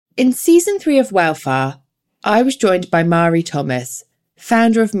In season 3 of Wildfire, I was joined by Mari Thomas,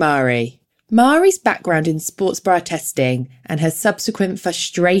 founder of Mari. Mari's background in sports bra testing and her subsequent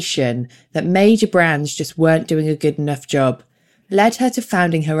frustration that major brands just weren't doing a good enough job led her to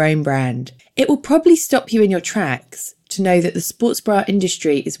founding her own brand. It will probably stop you in your tracks to know that the sports bra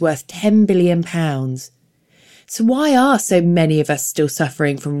industry is worth £10 billion. So why are so many of us still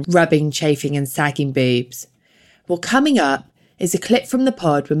suffering from rubbing, chafing and sagging boobs? Well, coming up is a clip from the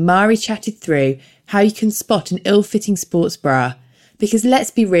pod when Mari chatted through how you can spot an ill-fitting sports bra. Because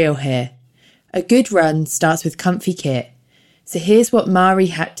let's be real here, a good run starts with comfy kit. So here's what Mari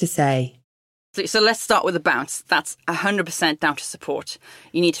had to say. So let's start with the bounce. That's 100% down to support.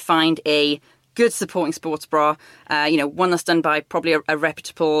 You need to find a good supporting sports bra, one that's done by probably a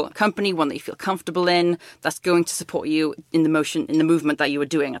reputable company, one that you feel comfortable in, that's going to support you in the movement that you were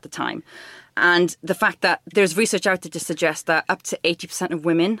doing at the time. And the fact that there's research out there to suggest that up to 80% of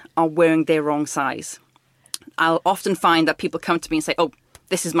women are wearing their wrong size. I'll often find that people come to me and say, oh,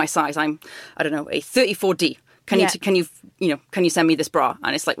 this is my size. I'm, a 34D. Can you send me this bra?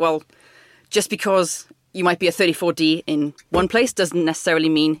 And it's like, well, just because you might be a 34D in one place doesn't necessarily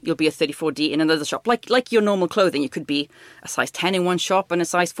mean you'll be a 34D in another shop. Like your normal clothing, you could be a size 10 in one shop and a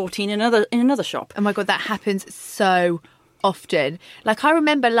size 14 in another shop. Oh my God, that happens so often. Like I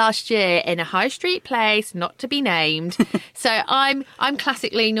remember last year in a high street place, not to be named. So I'm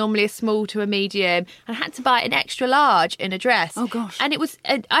classically normally a small to a medium and I had to buy an extra large in a dress. Oh gosh. And it was,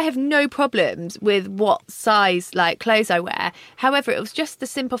 I have no problems with what size clothes I wear. However, it was just the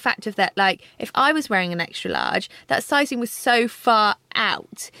simple fact of that, if I was wearing an extra large, that sizing was so far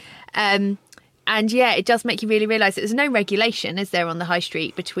out. And yeah, it does make you really realise that there's no regulation, is there, on the high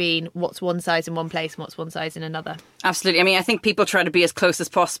street between what's one size in one place and what's one size in another? Absolutely. I mean, I think people try to be as close as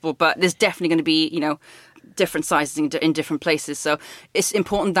possible, but there's definitely going to be, different sizes in different places. So it's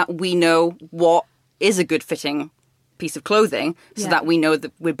important that we know what is a good fitting piece of clothing so that we know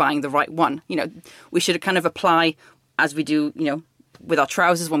that we're buying the right one. We should kind of apply as we do, with our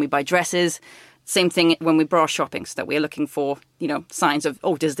trousers when we buy dresses. Same thing when we bra shopping, so that we're looking for, signs of,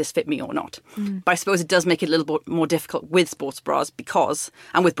 oh, does this fit me or not? Mm. But I suppose it does make it a little bit more difficult with sports bras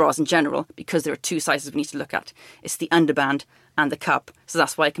and with bras in general, because there are two sizes we need to look at. It's the underband and the cup. So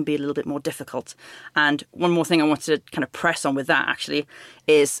that's why it can be a little bit more difficult. And one more thing I wanted to kind of press on with that actually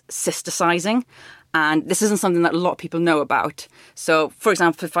is sister sizing. And this isn't something that a lot of people know about. So, for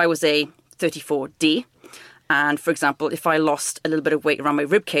example, if I was a 34D, and, for example, if I lost a little bit of weight around my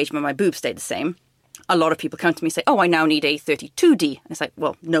rib cage but my boobs stayed the same, a lot of people come to me and say, oh, I now need a 32D. And it's like,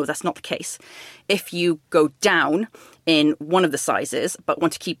 well, no, that's not the case. If you go down in one of the sizes but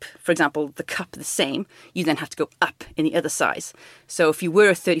want to keep, for example, the cup the same, you then have to go up in the other size. So if you were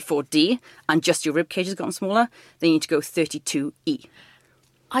a 34D and just your rib cage has gotten smaller, then you need to go 32E.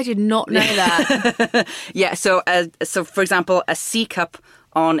 I did not know that. Yeah, so for example, a C cup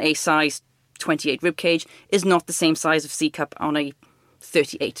on a size 28 ribcage is not the same size of C cup on a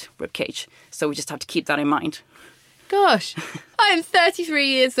 38 ribcage. So we just have to keep that in mind. Gosh, I am 33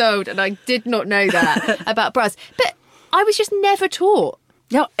 years old and I did not know that about bras. But I was just never taught.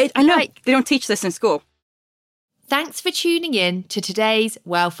 No, I know. They don't teach this in school. Thanks for tuning in to today's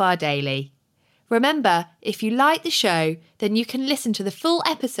Wildfire Daily. Remember, if you like the show, then you can listen to the full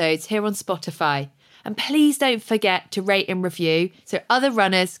episodes here on Spotify. And please don't forget to rate and review so other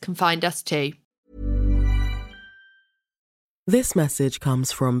runners can find us too. This message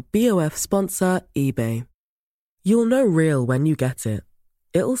comes from BOF sponsor eBay. You'll know real when you get it.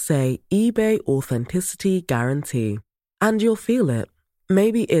 It'll say eBay Authenticity Guarantee. And you'll feel it.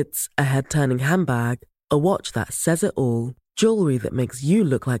 Maybe it's a head-turning handbag, a watch that says it all, jewellery that makes you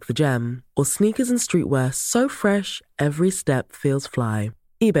look like the gem, or sneakers and streetwear so fresh every step feels fly.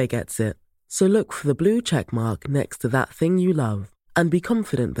 eBay gets it. So look for the blue check mark next to that thing you love and be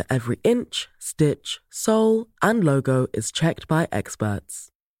confident that every inch, stitch, sole, and logo is checked by experts.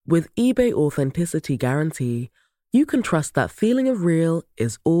 With eBay Authenticity Guarantee, you can trust that feeling of real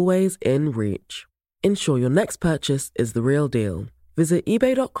is always in reach. Ensure your next purchase is the real deal. Visit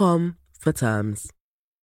ebay.com for terms.